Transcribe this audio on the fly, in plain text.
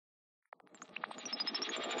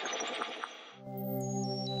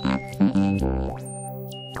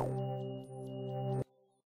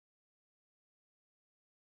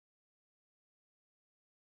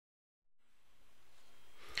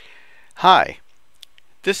Hi,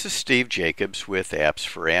 this is Steve Jacobs with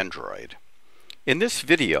Apps4Android. In this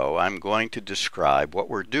video, I'm going to describe what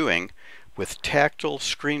we're doing with tactile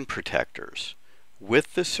screen protectors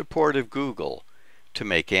with the support of Google to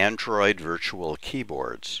make Android virtual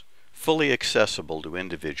keyboards fully accessible to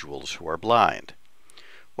individuals who are blind.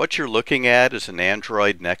 What you're looking at is an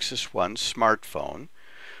Android Nexus 1 smartphone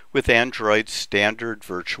with Android's standard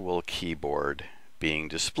virtual keyboard being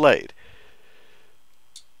displayed.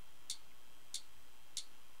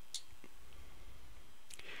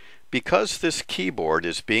 Because this keyboard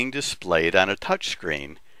is being displayed on a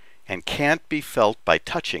touchscreen and can't be felt by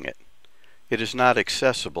touching it, it is not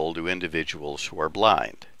accessible to individuals who are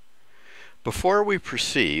blind. Before we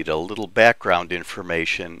proceed, a little background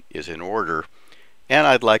information is in order, and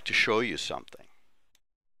I'd like to show you something.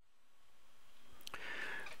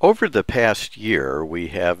 Over the past year, we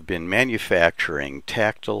have been manufacturing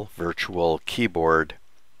tactile virtual keyboard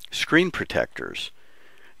screen protectors.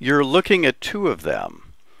 You're looking at two of them.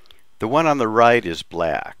 The one on the right is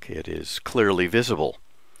black. It is clearly visible.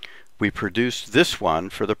 We produced this one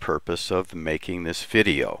for the purpose of making this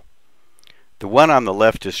video. The one on the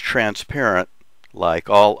left is transparent, like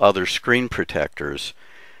all other screen protectors,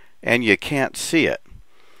 and you can't see it.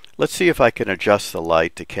 Let's see if I can adjust the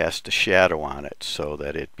light to cast a shadow on it so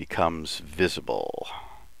that it becomes visible.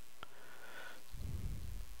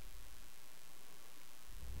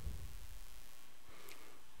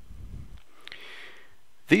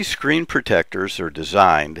 These screen protectors are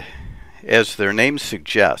designed, as their name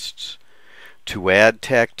suggests, to add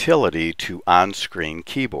tactility to on-screen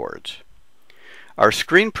keyboards. Our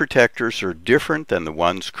screen protectors are different than the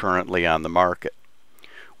ones currently on the market.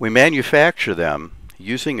 We manufacture them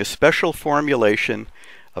using a special formulation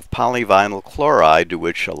of polyvinyl chloride to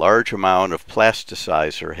which a large amount of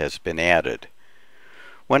plasticizer has been added.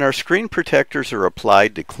 When our screen protectors are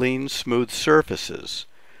applied to clean, smooth surfaces,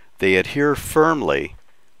 they adhere firmly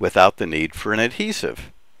without the need for an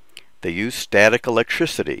adhesive. They use static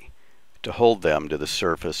electricity to hold them to the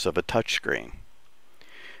surface of a touchscreen.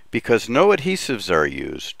 Because no adhesives are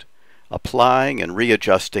used, applying and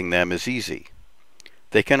readjusting them is easy.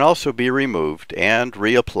 They can also be removed and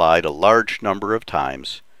reapplied a large number of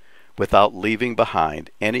times without leaving behind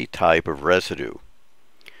any type of residue.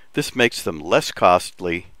 This makes them less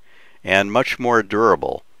costly and much more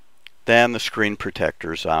durable than the screen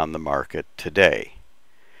protectors on the market today.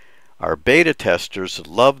 Our beta testers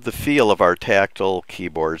loved the feel of our tactile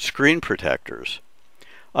keyboard screen protectors.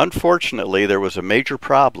 Unfortunately, there was a major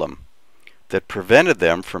problem that prevented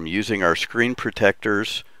them from using our screen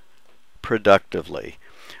protectors productively.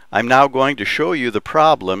 I'm now going to show you the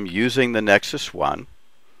problem using the Nexus 1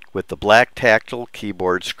 with the black tactile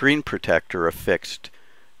keyboard screen protector affixed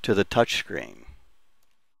to the touchscreen.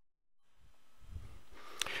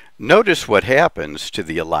 Notice what happens to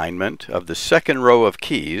the alignment of the second row of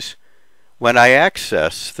keys when I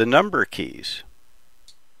access the number keys.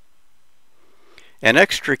 An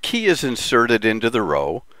extra key is inserted into the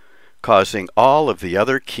row, causing all of the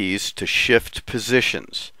other keys to shift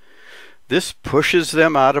positions. This pushes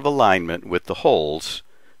them out of alignment with the holes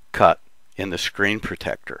cut in the screen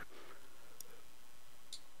protector.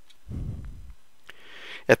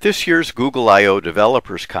 At this year's Google I/O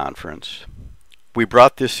Developers Conference, we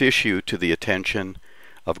brought this issue to the attention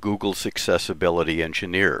of Google's accessibility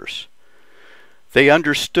engineers. They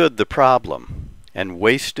understood the problem and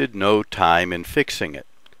wasted no time in fixing it.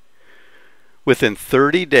 Within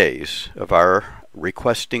 30 days of our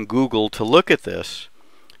requesting Google to look at this,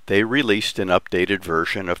 they released an updated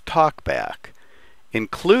version of TalkBack,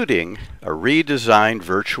 including a redesigned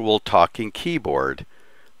virtual talking keyboard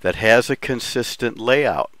that has a consistent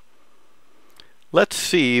layout. Let's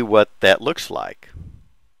see what that looks like.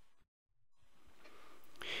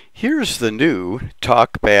 Here's the new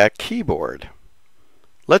TalkBack keyboard.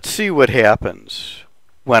 Let's see what happens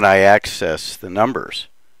when I access the numbers.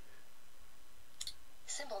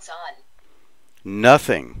 Symbols on.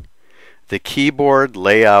 Nothing. The keyboard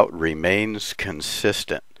layout remains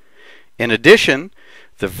consistent. In addition,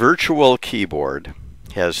 the virtual keyboard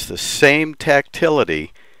has the same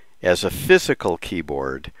tactility as a physical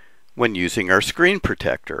keyboard when using our screen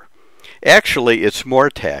protector. Actually, it's more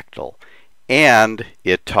tactile, and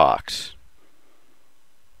it talks.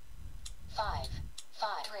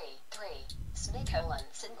 553 semicolon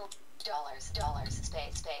single dollars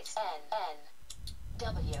space n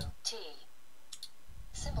w t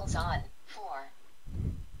symbols on 4.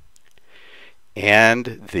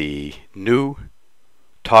 And the new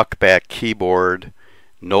TalkBack keyboard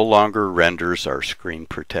no longer renders our screen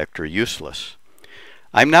protector useless.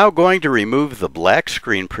 I'm now going to remove the black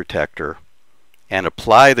screen protector and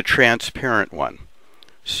apply the transparent one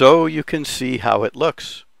so you can see how it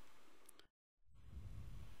looks.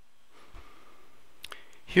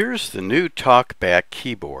 Here's the new TalkBack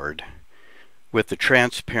keyboard with the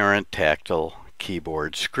transparent tactile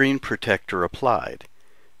keyboard screen protector applied.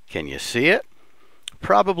 Can you see it?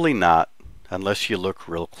 Probably not, unless you look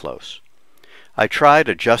real close. I tried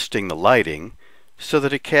adjusting the lighting so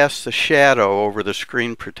that it casts a shadow over the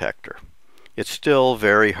screen protector. It's still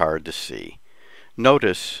very hard to see.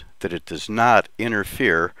 Notice that it does not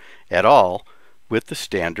interfere at all with the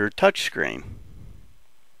standard touchscreen.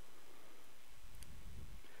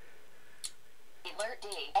 Alert D,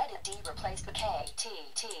 edit D, replace the K, T,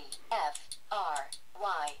 T, F, R,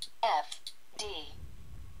 Y, F, D.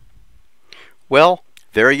 Well,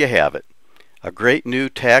 there you have it. A great new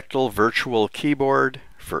tactile virtual keyboard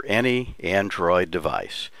for any Android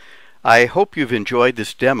device. I hope you've enjoyed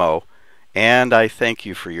this demo, and I thank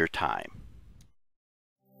you for your time.